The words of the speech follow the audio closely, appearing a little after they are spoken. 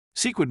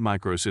Sequent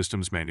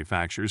Microsystems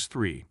manufactures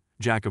 3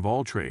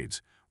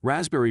 jack-of-all-trades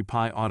Raspberry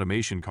Pi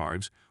automation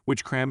cards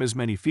which cram as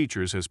many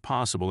features as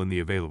possible in the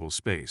available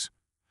space.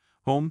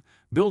 Home,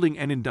 building,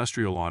 and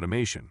industrial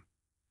automation.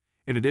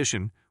 In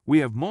addition, we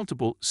have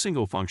multiple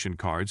single-function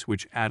cards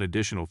which add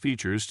additional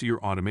features to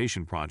your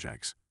automation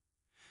projects.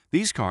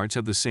 These cards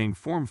have the same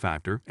form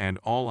factor and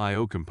all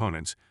I/O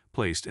components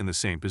placed in the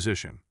same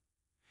position.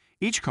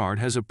 Each card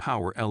has a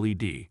power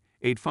LED,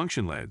 8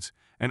 function LEDs,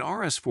 an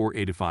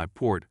RS-485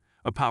 port,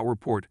 a power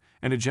port,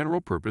 and a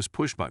general-purpose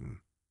push button.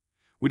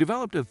 We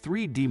developed a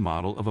 3D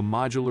model of a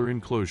modular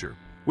enclosure,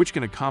 which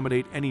can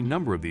accommodate any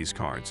number of these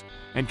cards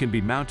and can be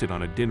mounted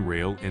on a DIN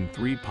rail in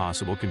 3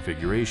 possible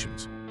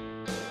configurations.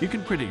 You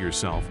can print it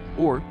yourself,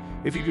 or,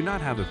 if you do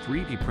not have a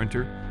 3D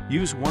printer,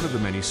 use one of the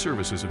many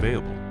services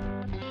available.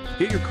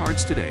 Get your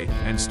cards today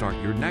and start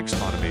your next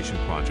automation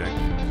project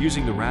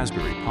using the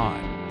Raspberry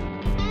Pi.